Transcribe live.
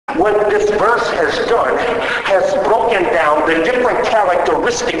what this verse has done, has broken down the different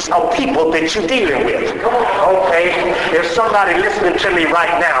characteristics of people that you're dealing with. Okay? If somebody listening to me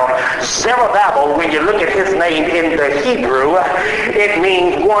right now, Zerubbabel, when you look at his name in the Hebrew, it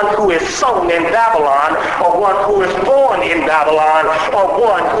means one who is sown in Babylon, or one who is born in Babylon, or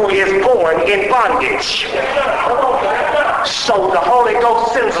one who is born in bondage. So the Holy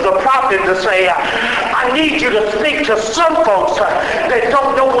Ghost sends the prophet to say, I need you to speak to some folks that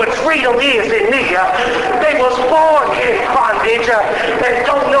don't know what freedom is in me. They was born in bondage and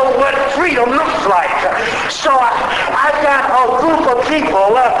don't know what freedom looks like. So I got a group of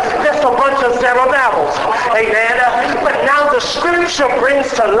people that's a bunch of Zerubbabels. Amen. But now the scripture brings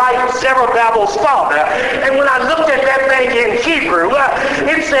to light Zerubbabel's father. And when I looked at that thing in Hebrew,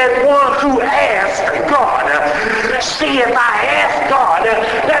 it said one who asked God. See, if I ask God,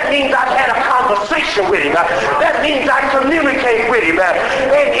 that means I've had a conversation with him. That means I communicate with him.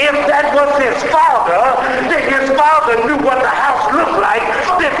 And if that was his father, then his father knew what the house looked like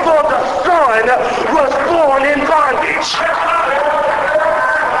before the son was born in bondage.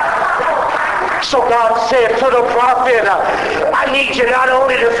 So God said to the prophet, I need you not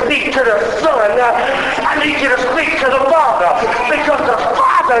only to speak to the son, I need you to speak to the father, because the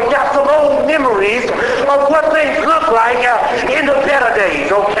father got some old memories of what things look like in the better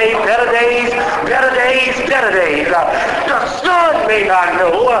days. Okay, better days, better days, better days. The son may not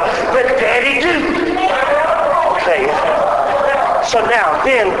know, but daddy do. Okay. So now,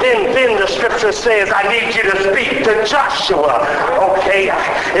 then the scripture says, I need you to speak to Joshua. Okay,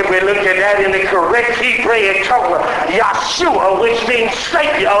 if we look at that in the correct Hebraic tongue, Yahshua, which means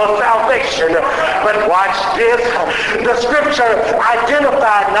Savior or salvation. But watch this. The scripture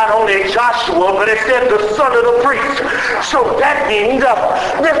identified not only Joshua, but it said the son of the priest. So that means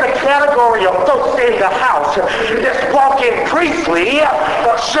there's a category of folks in the house that's walking priestly,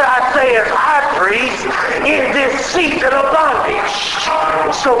 or should I say as high priest, in this season of bondage.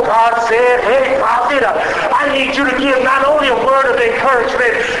 So God said, hey prophet, I need you to give not only a word of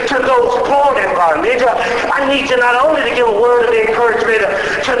encouragement to those born in bondage, I need you not only to give a word of encouragement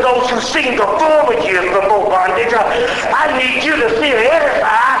to those who seen the former years before bondage, I need you to see and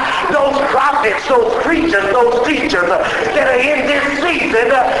edify those prophets, those preachers, those teachers that are in this season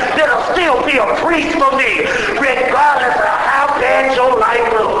that'll still be a priest for me, regardless of how bad your life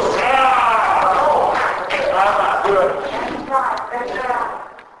looks.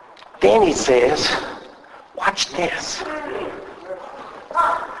 Then he says, watch this.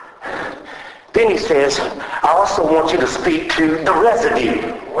 Then he says, I also want you to speak to the residue.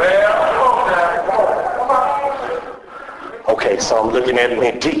 Okay, so I'm looking at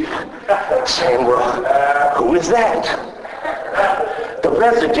me deep, saying, well, who is that? The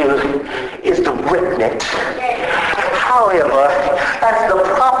residue is the remnant. However, as the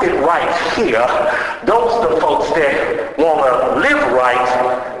prophet writes here, those are the folks that want to live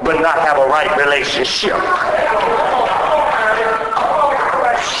right, but not have a right relationship.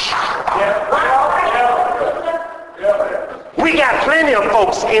 We got plenty of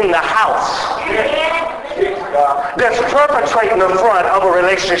folks in the house that's perpetrating the front of a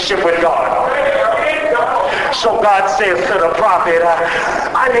relationship with God. So God says to the prophet,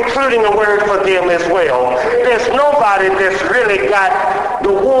 I'm including a word for them as well. There's nobody that's really got the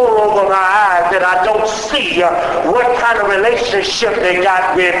wool over my eyes that I don't see what kind of relationship they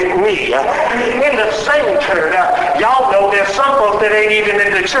got with me. In the same church, y'all know there's some folks that ain't even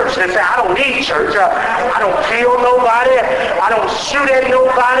in the church that say, I don't need church. I don't kill nobody. I don't shoot at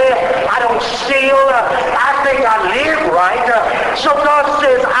nobody. I don't steal. I think I live right. So God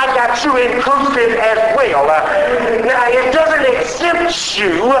says, I got you inclusive as well. Now, it doesn't exempt you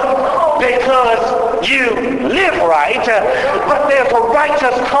because you live right, but there's a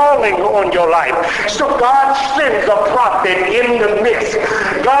righteous calling on your life. So God sends a prophet in the midst.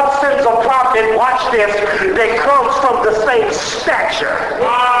 God sends a prophet, watch this, that comes from the same stature.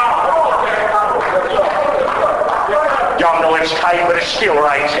 Y'all know it's tight, but it's still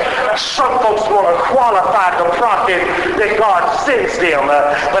right. Some folks want to qualify the prophet that God sends them.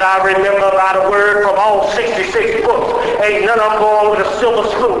 But I remember by the word from all 66 books, ain't none of them born with a silver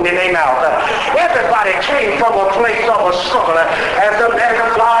spoon in their mouth. Everybody came from a place of a struggle. As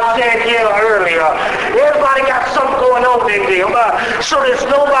God said here earlier, everybody got something going on in them. So there's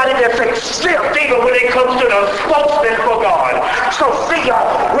nobody that's exempt even when it comes to the spokesman for God. So see,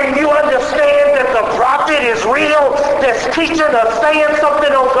 when you understand that the prophet is real, that's teaching or saying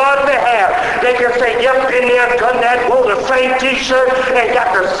something on God's behalf, they can say, yep, been there, done that, wore the same t-shirt, and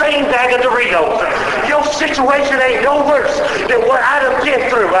got the same bag of Doritos. Your situation ain't no worse than what I done been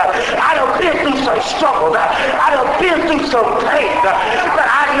through. I done been through some struggles. I done been through some pain. But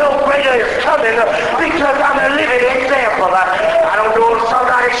I know mountain because I'm a living example. I don't know if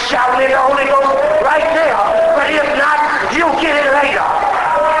somebody's shouting in the Holy Ghost right now, but if not, you'll get it later.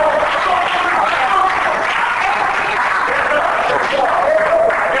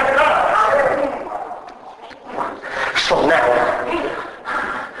 So now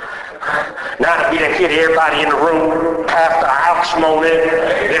we done hit everybody in the room, Pastor Ouch moment,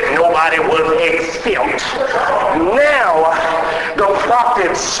 if nobody was exempt. Now the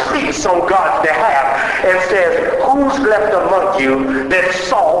prophet speaks on God's behalf and says, who's left among you that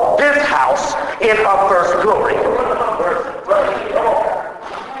saw this house in her first glory?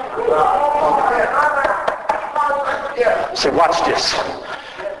 So watch this.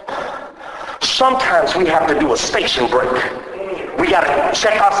 Sometimes we have to do a station break. We got to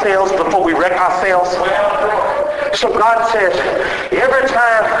check ourselves before we wreck ourselves. So God says, every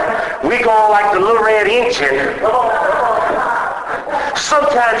time we go like the little red engine,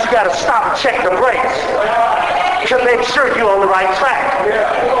 sometimes you got to stop and check the brakes to make sure you're on the right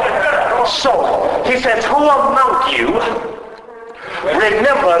track. So he says, who among you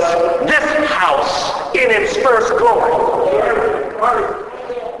remembers this house in its first glory?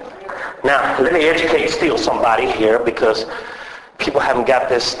 Now, let me educate still somebody here, because people haven't got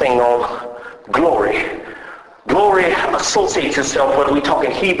this thing on glory. Glory associates itself, whether we're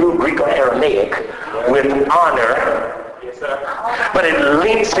talking Hebrew, Greek, or Aramaic, with honor. But it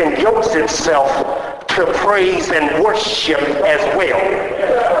links and yokes itself to praise and worship as well.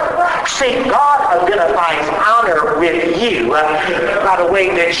 See, God identifies honor with you by the way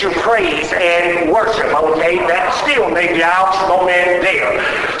that you praise and worship, okay? That still may be our moment there.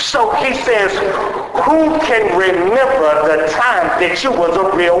 So he says, who can remember the time that you was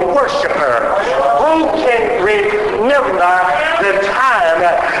a real worshiper? Who can remember the time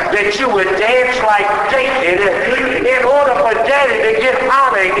that you would dance like David in order for Daddy to get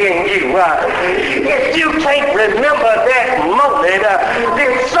honor in you? If you can't remember that moment, then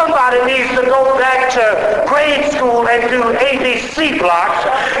somebody needs to go back to grade school and do ABC blocks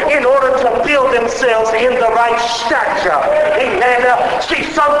in order to build themselves in the right structure. Amen. See,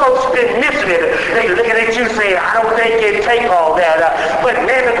 some folks been missing it. They looking at you saying, I don't think it take all that. But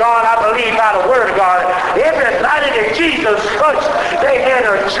man of God, I believe by the word of God, everybody that Jesus touched, they had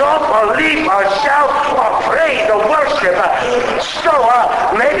a jump, a leap, a shout, a praise, a worship. So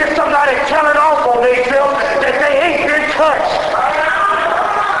maybe somebody telling off on themselves that they ain't been touched.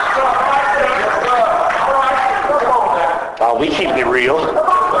 We keep it real. I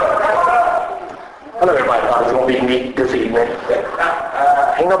know everybody thought it was going to be neat this evening.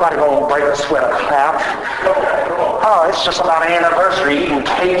 Ain't nobody going to break a sweat or clap. Oh, it's just about an anniversary, eating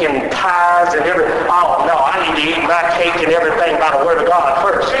cake and pies and everything. Oh, no, I need to eat my cake and everything by the word of God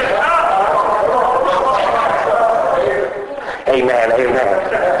first. Amen,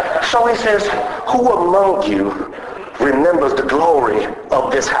 amen. So he says, who among you remembers the glory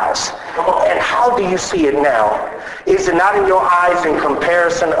of this house? And how do you see it now? Is it not in your eyes in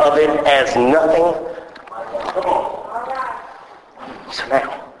comparison of it as nothing? So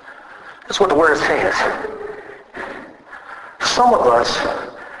now, that's what the word says. Some of us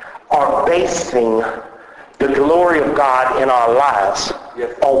are basing the glory of God in our lives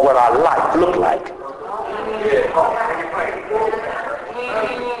on what our life look like.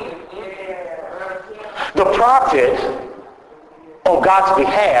 The prophet, on God's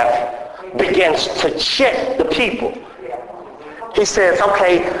behalf, begins to check the people. He says,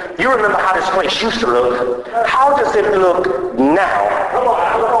 okay, you remember how this place used to look. How does it look now?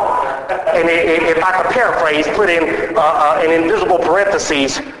 And if I could paraphrase, put in an invisible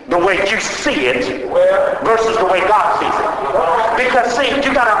parentheses, the way you see it versus the way God sees it. Because see,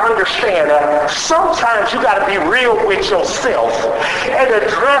 you got to understand, sometimes you got to be real with yourself and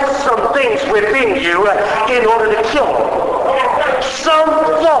address some things within you in order to kill them. Some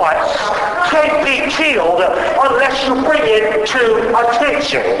thoughts can't be killed unless you bring it to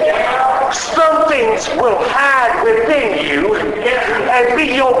attention. Some things will hide within you and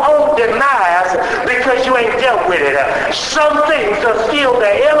be your own demise because you ain't dealt with it. Some things are still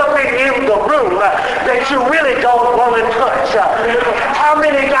the elephant in the room that you really don't want to touch. How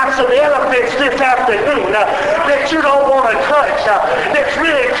many got some elephants this afternoon that you don't want to touch, that's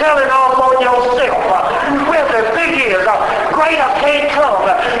really telling off on yourself? Well, the thing is, greater can't come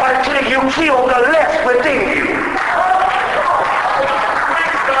until you kill the less within you.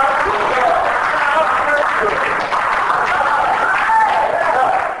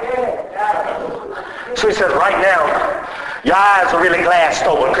 So he says, right now, your eyes are really glassed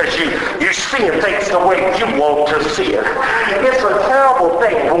over because you're seeing things the way you want to see it. It's a terrible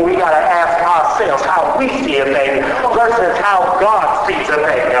thing when we got to ask ourselves how we see a thing versus how God sees a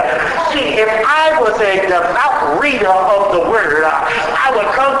thing. See, if I was a devout reader of the Word, I would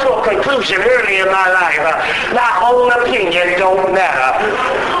come to a conclusion early in my life. My own opinion don't matter.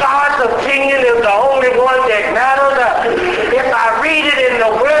 God's opinion is the only one that matters. If I read it in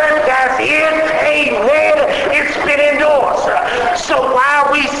the Word, that's it. Amen. It's been endorsed. So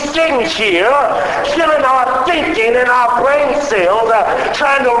while we sitting here, killing our thinking and our brain cells,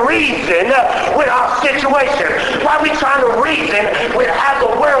 trying to reason with our situation, while we trying to reason with how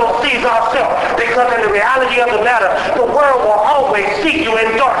the world sees ourselves, because in the reality of the matter, the world will always see you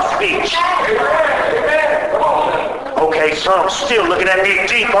in dark speech. Okay, so I'm still looking at me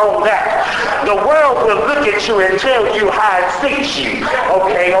deep on that. The world will look at you and tell you how it sees you.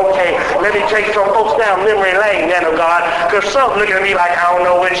 Okay. Let me take some folks down memory lane, man of God, because some looking at me like, I don't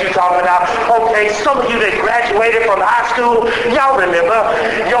know what you're talking about. Okay, some of you that graduated from high school, y'all remember,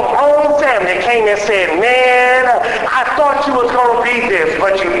 your own family came and said, man, I thought you was going to be this,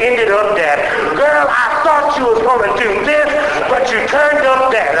 but you ended up that. Girl, I thought you was going to do this, but you turned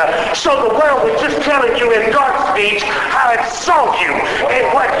up that. So the world was just telling you in dark speech how it saw you. And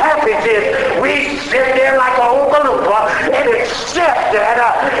what happens is we sit there like a Oompa Loompa and accept that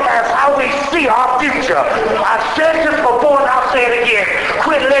as how we see our future. I said this before and I'll say it again.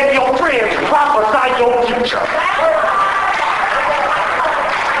 Quit letting your friends prophesy your future.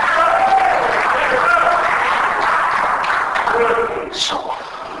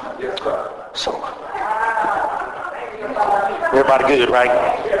 So, everybody good, right?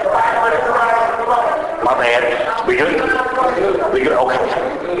 My bad. We good? We good? Okay.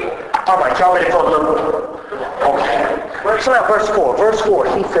 All right, y'all ready for a little? Okay. So now verse 4. Verse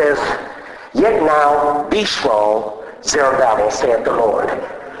 4, he says, Yet now be strong, Zerubbabel, saith the Lord,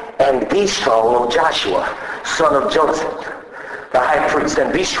 and be strong, O Joshua, son of Joseph, the high priest,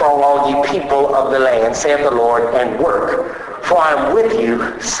 and be strong, all ye people of the land, saith the Lord, and work, for I am with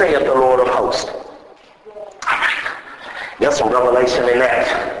you, saith the Lord of hosts. All right. There's some revelation in that.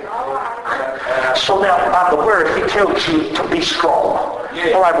 So now, by the word, he tells you to be strong.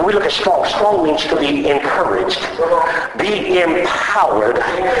 All right, when we look at strong, strong means to be encouraged, be empowered.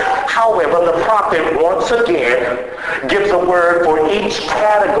 However, the prophet once again gives a word for each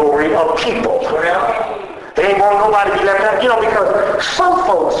category of people. They ain't want nobody to be left out, because some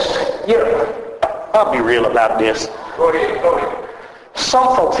folks, I'll be real about this.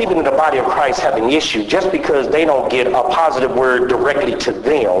 Some folks, even in the body of Christ, have an issue just because they don't get a positive word directly to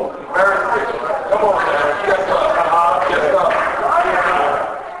them.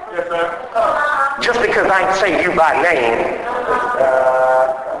 Just because I can say you by name,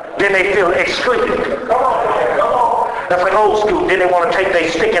 then they feel excluded. That's like old school. Then they want to take their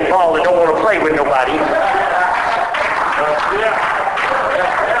stick and ball and don't want to play with nobody.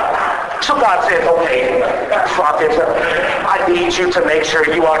 So God says, okay, prophets, I need you to make sure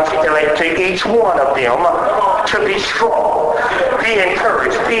you articulate to each one of them to be strong, be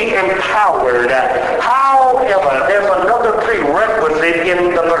encouraged, be empowered. However, there's another prerequisite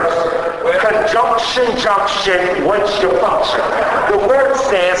in the verse. Conjunction, junction, once you function. The word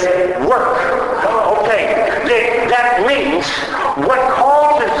says work. Okay, that means what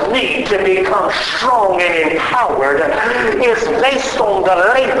causes me to become strong and empowered is based on the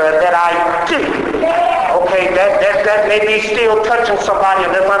labor that I do. Okay, that may be still touching somebody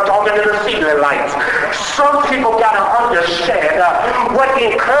unless I'm talking to the ceiling lights. Some people got to understand what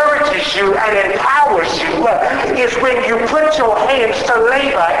encourages you and empowers you is when you put your hands to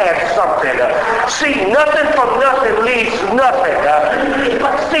labor at something. See, nothing from nothing leaves nothing.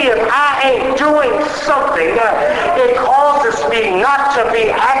 But see, if I ain't doing something, it causes me not to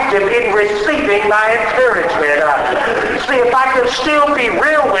be active in receiving my encouragement. See, if I can still be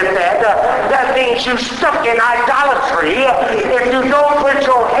real with that, that means you stuck in idolatry if you don't put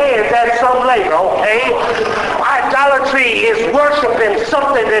your hands at some labor, okay? Idolatry is worshiping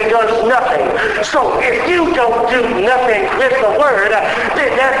something that does nothing. So if you don't do nothing with the word,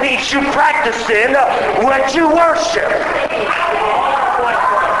 then that means you practicing what you worship.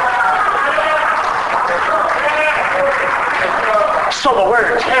 So the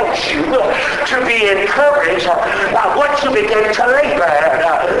word tells you to be encouraged by what you begin to labor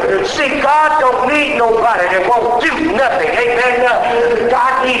at. See, God don't need nobody that won't do nothing. Amen.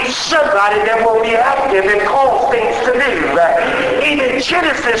 God needs somebody that will be active and cause things to do. Even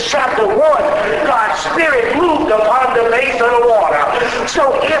Genesis chapter 1, God's Spirit moved upon the face of the water.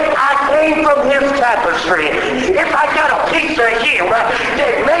 So if I came from his tapestry, if I got a piece of him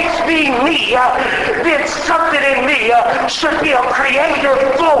that makes me me, then something in me should be a creative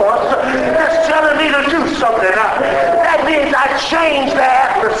force that's telling me to do something. That means I change the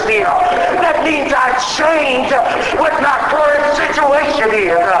atmosphere. That means I change what my current situation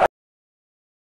is.